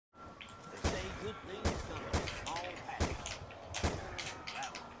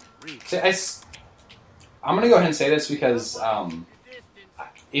So I'm going to go ahead and say this because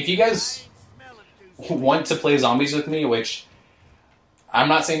if you guys want to play zombies with me, which I'm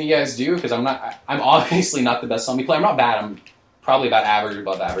not saying you guys do, because I'm obviously not the best zombie player. I'm not bad. I'm probably about average or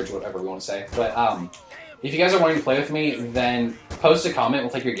above average, whatever we want to say. But if you guys are wanting to play with me, then post a comment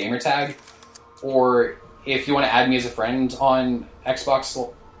with like your gamer tag, or if you want to add me as a friend on Xbox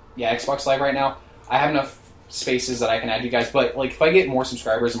Live right now, I have enough spaces that I can add you guys. But like if I get more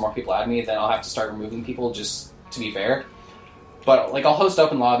subscribers and more people add me, then I'll have to start removing people just to be fair. But like I'll host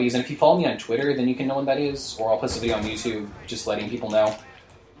open lobbies, and if you follow me on Twitter, then you can know when that is, or I'll post a video on YouTube just letting people know.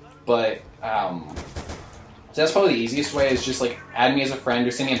 But so that's probably the easiest way, is just like add me as a friend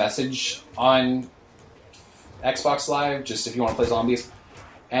or send me a message on Xbox Live, just if you want to play zombies.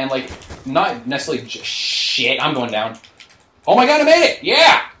 And like not necessarily just shit, I'm going down. Oh my god, I made it!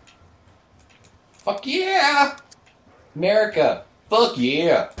 Yeah! Fuck yeah! America! Fuck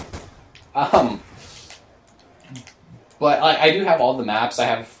yeah! But I do have all the maps. I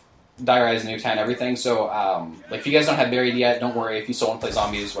have Dire Eyes, Nuketown, everything. So, like, if you guys don't have Buried yet, don't worry. If you still want to play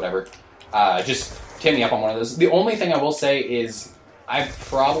zombies, whatever, just hit me up on one of those. The only thing I will say is I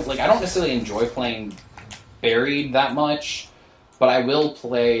don't necessarily enjoy playing Buried that much, but I will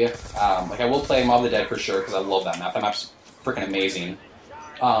play, I will play Mob of the Dead for sure, because I love that map. That map's freaking amazing.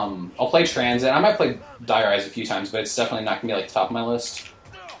 I'll play Transit. I might play Dire Eyes a few times, but it's definitely not going to be, like, the top of my list.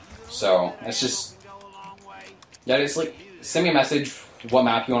 So, it's just... yeah, it's like, send me a message, what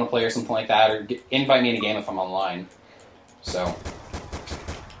map you want to play or something like that, or invite me in a game if I'm online. So.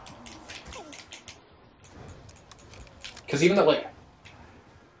 Because even though, like,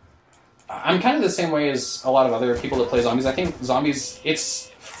 I'm kind of the same way as a lot of other people that play zombies. I think zombies, it's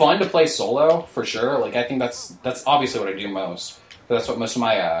fun to play solo, for sure. Like, I think that's obviously what I do most. That's what most of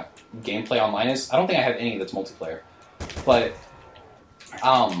my gameplay online is. I don't think I have any that's multiplayer. But,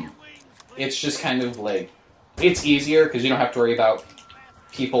 it's just kind of, like, it's easier because you don't have to worry about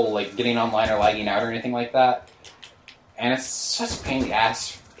people like getting online or lagging out or anything like that. And it's such a pain in the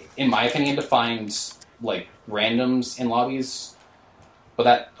ass, in my opinion, to find like randoms in lobbies. But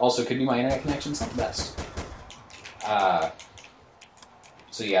that also could be my internet connection's not the best.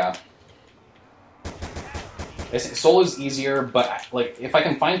 So yeah, solo's easier, but like if I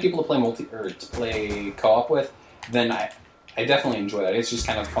can find people to play co-op with, then I definitely enjoy that. It's just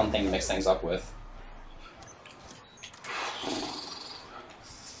kind of a fun thing to mix things up with.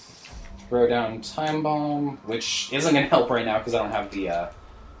 Throw down Time Bomb, which isn't going to help right now because I don't have the,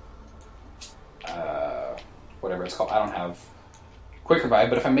 whatever it's called. I don't have Quick Revive,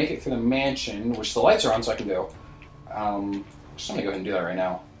 but if I make it through the mansion, which the lights are on so I can go, just going to go ahead and do that right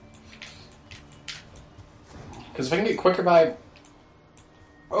now. Because if I can get Quick Revive...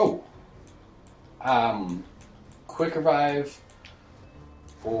 Quick Revive,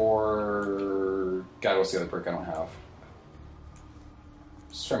 or... God, what's the other perk I don't have?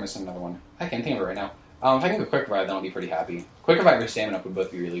 Just try missing another one. I can't think of it right now. If I can go Quick Revive, then I'll be pretty happy. Quick Revive or Stamina Up would both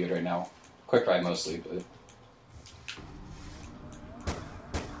be really good right now. Quick Revive mostly, but...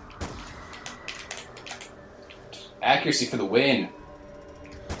 accuracy for the win!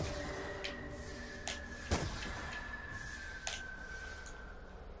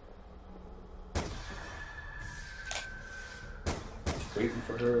 Waiting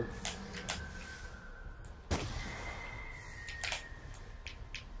for her.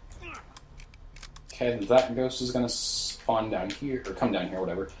 Okay, that ghost is gonna spawn down here, or come down here,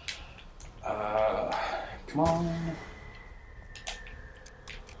 whatever. Come on.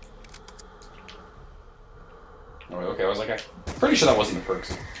 Oh, okay, I was like, I'm pretty sure that wasn't the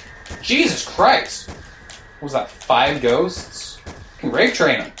perks. Jesus Christ! What was that, 5 ghosts? I can rave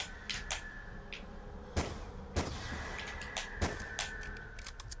train them.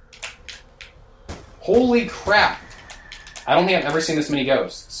 Holy crap! I don't think I've ever seen this many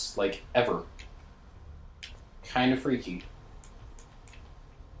ghosts. Like, ever. Kind of freaky.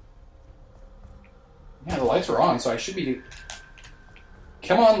 Yeah, the lights are on, so I should be...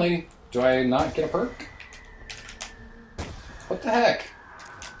 Come on, lady. Do I not get a perk? What the heck?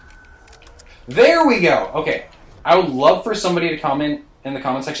 There we go! Okay. I would love for somebody to comment in the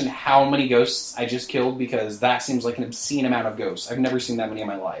comment section how many ghosts I just killed, because that seems like an obscene amount of ghosts. I've never seen that many in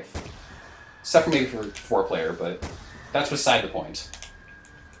my life. Except for maybe for 4-player, but that's beside the point.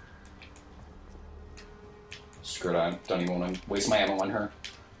 Screw it, I don't even want to waste my ammo on her.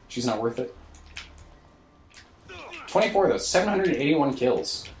 She's not worth it. 24 though, 781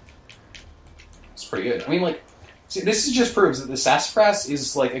 kills. It's pretty good. I mean, like, see, this just proves that the Sassafras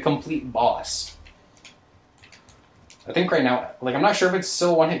is, like, a complete boss. I think right now, like, I'm not sure if it's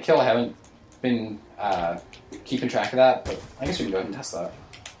still a one-hit kill. I haven't been keeping track of that, but I guess we can go ahead and test that.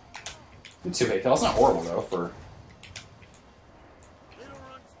 Two hit kill. That's not horrible though for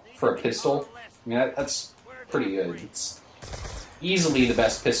a pistol. I mean that's pretty good. It's easily the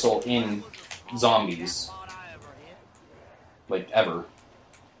best pistol in zombies, like ever.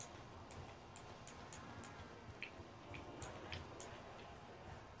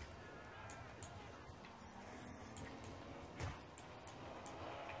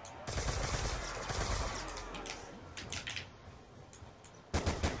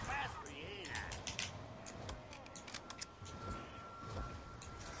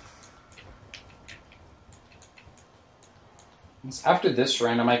 After this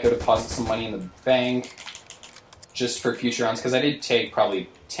round, I might go deposit some money in the bank just for future rounds, because I did take probably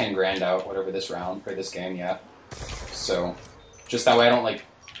 10 grand out, whatever this round, or this game, yeah. So, just that way I don't, like,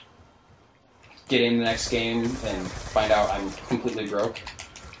 get in the next game and find out I'm completely broke.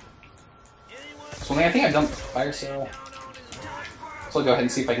 So, I think I've done fire sale. So I'll go ahead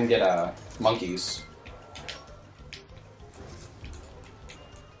and see if I can get, monkeys.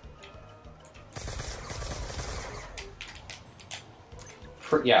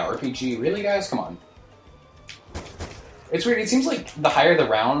 Yeah, RPG. Really, guys? Come on. It's weird. It seems like the higher the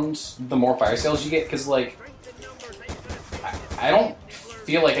round, the more fire sales you get, because, like, I don't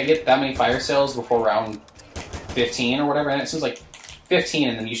feel like I get that many fire sales before round 15 or whatever, and it seems like 15,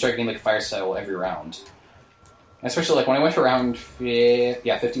 and then you start getting, like, fire sale every round. And especially, like, when I went to round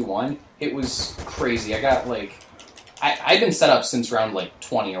 51, it was crazy. I got, like... I'd been set up since round, like,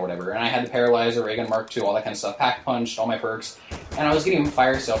 20 or whatever, and I had the Paralyzer, Ray Gun Mark II, all that kind of stuff, Pack Punched, all my perks, and I was getting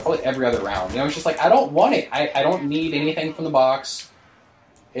fire sale probably every other round. You know, it's just like, I don't want it. I don't need anything from the box.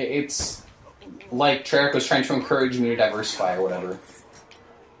 It's like Treyarch was trying to encourage me to diversify or whatever.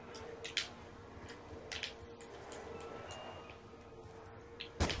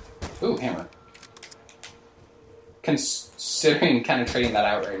 Ooh, hammer. Considering kind of trading that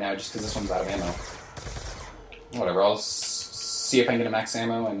out right now just because this one's out of ammo. Whatever, I'll see if I can get a max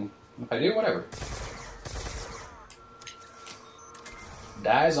ammo, and if I do, whatever.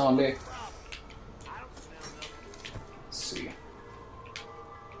 Die, zombie. Let's see.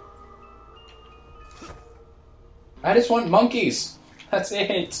 I just want monkeys. That's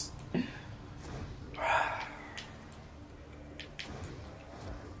it.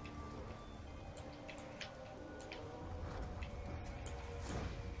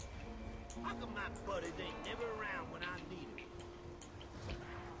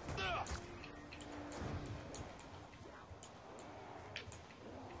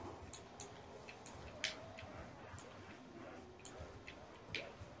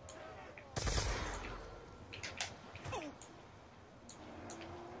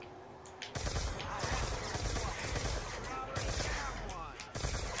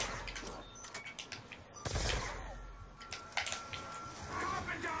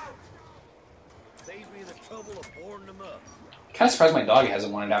 Kind of surprised my dog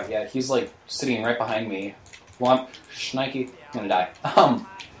hasn't wanted out yet. He's like sitting right behind me. Well, I'm Schnikey. I'm gonna die.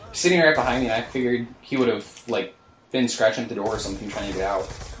 Sitting right behind me, and I figured he would have like been scratching at the door or something trying to get out.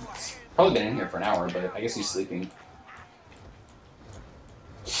 He's probably been in here for an hour, but I guess he's sleeping.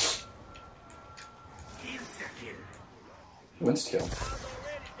 Wins kill.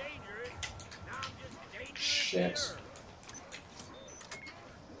 Shit.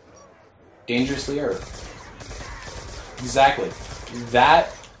 Dangerously Earth. Exactly.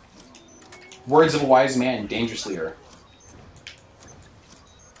 That. Words of a wise man, dangerously Earth.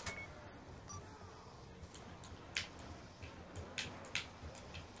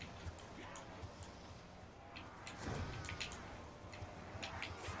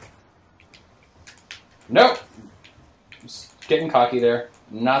 Nope! Just getting cocky there.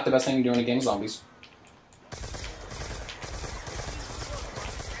 Not the best thing to do in a game of zombies.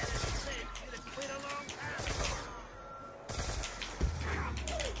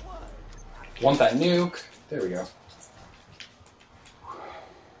 Want that nuke. There we go.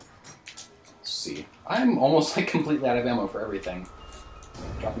 Let's see. I'm almost like completely out of ammo for everything.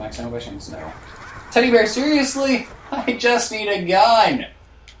 Drop max ammo by chance? No. Teddy bear, seriously? I just need a gun!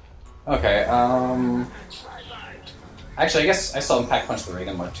 Okay, actually, I guess I still haven't pack punched the Ray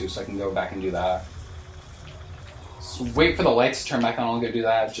Gun Mark II, so I can go back and do that. So wait for the lights to turn back on, I'll go do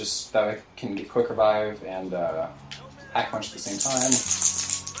that, just that I can get quick revive and pack punch at the same time.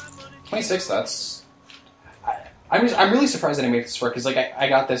 26, that's... I'm really surprised that I made this far, because like, I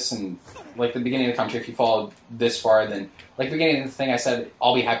got this in like the beginning of the commentary. If you followed this far, then like the beginning of the thing I said,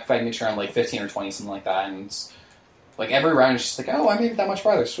 I'll be happy if I can get around like 15 or 20, something like that, and it's... Like, every round is just like, oh, I made it that much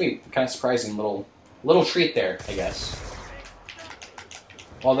farther. Sweet. Kind of surprising little treat there, I guess.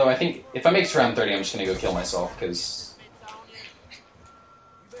 Although, I think if I make it to round 30, I'm just going to go kill myself, because...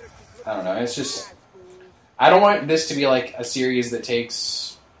 I don't know. It's just, I don't want this to be like a series that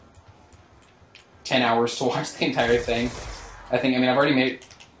takes 10 hours to watch the entire thing. I mean, I've already made it,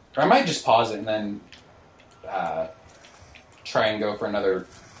 or I might just pause it and then try and go for another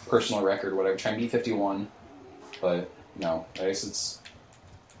personal record, whatever, try and beat 51. But, no, I guess it's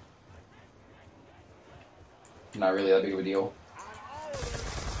not really that big of a deal.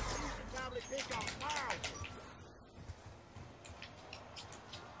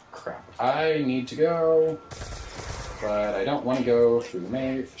 Crap. I need to go, but I don't want to go through the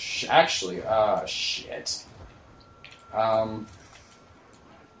main. Actually, shit.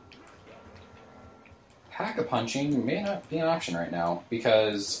 Pack-a-punching may not be an option right now,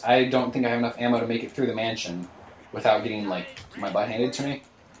 because I don't think I have enough ammo to make it through the mansion without getting, like, my butt handed to me.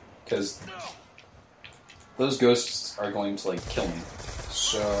 Because those ghosts are going to, like, kill me.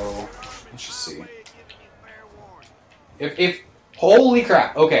 So, let's just see. If holy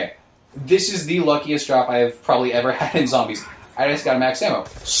crap, okay. This is the luckiest drop I have probably ever had in zombies. I just got a max ammo.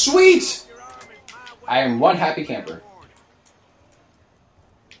 Sweet! I am one happy camper.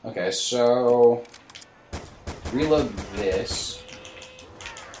 Okay, so reload this.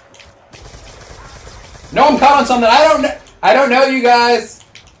 No, I'm caught on something. I don't know, you guys.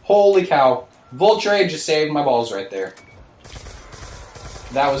 Holy cow. Voltrade just saved my balls right there.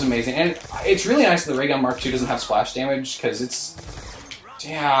 That was amazing. And it's really nice that the ray gun Mark II doesn't have splash damage, because it's...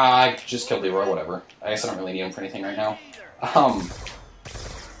 Yeah, I just killed Leroy, whatever. I guess I don't really need him for anything right now.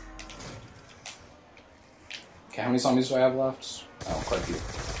 Okay, how many zombies do I have left? Oh, quite a few.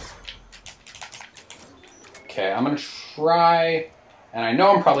 Okay, I'm gonna try, and I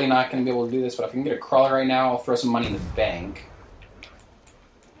know I'm probably not gonna be able to do this, but if I can get a crawler right now, I'll throw some money in the bank.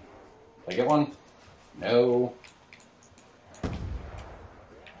 Did I get one? No.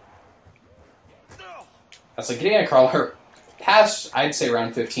 That's like getting a crawler past, I'd say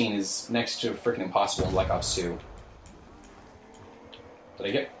round 15 is next to freaking impossible in Black Ops 2. Did I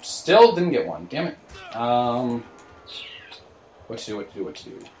get? Still didn't get one. Damn it. What to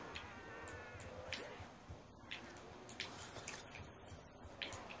do?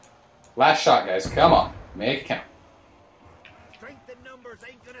 Last shot, guys. Come on. Make it count.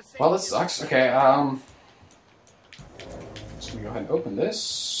 Well, this sucks. Okay, just gonna go ahead and open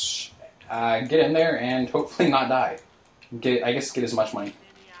this. Get in there and hopefully not die. I guess get as much money.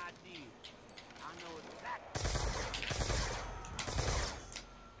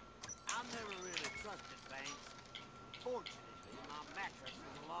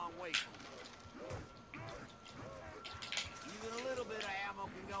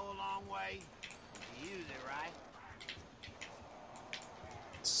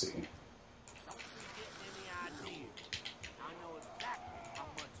 Let's see.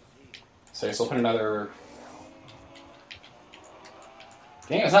 So I guess I'll put another...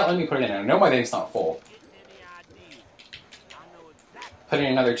 Dang, it's not letting me put it in. I know my bank's not full. Put in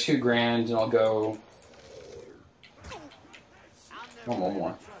another $2,000 and I'll go... One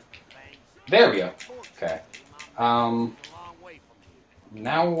more. There we go. Okay. Now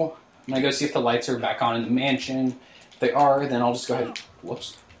I'm gonna go see if the lights are back on in the mansion. If they are, then I'll just go ahead.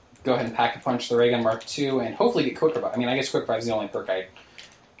 Whoops. Go ahead and pack-a-punch the ray gun Mark II and hopefully get quick revive. I mean, I guess quick revive is the only perk I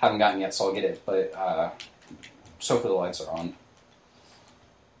haven't gotten yet, so I'll get it. But so hopefully the lights are on.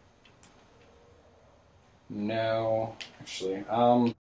 No, actually.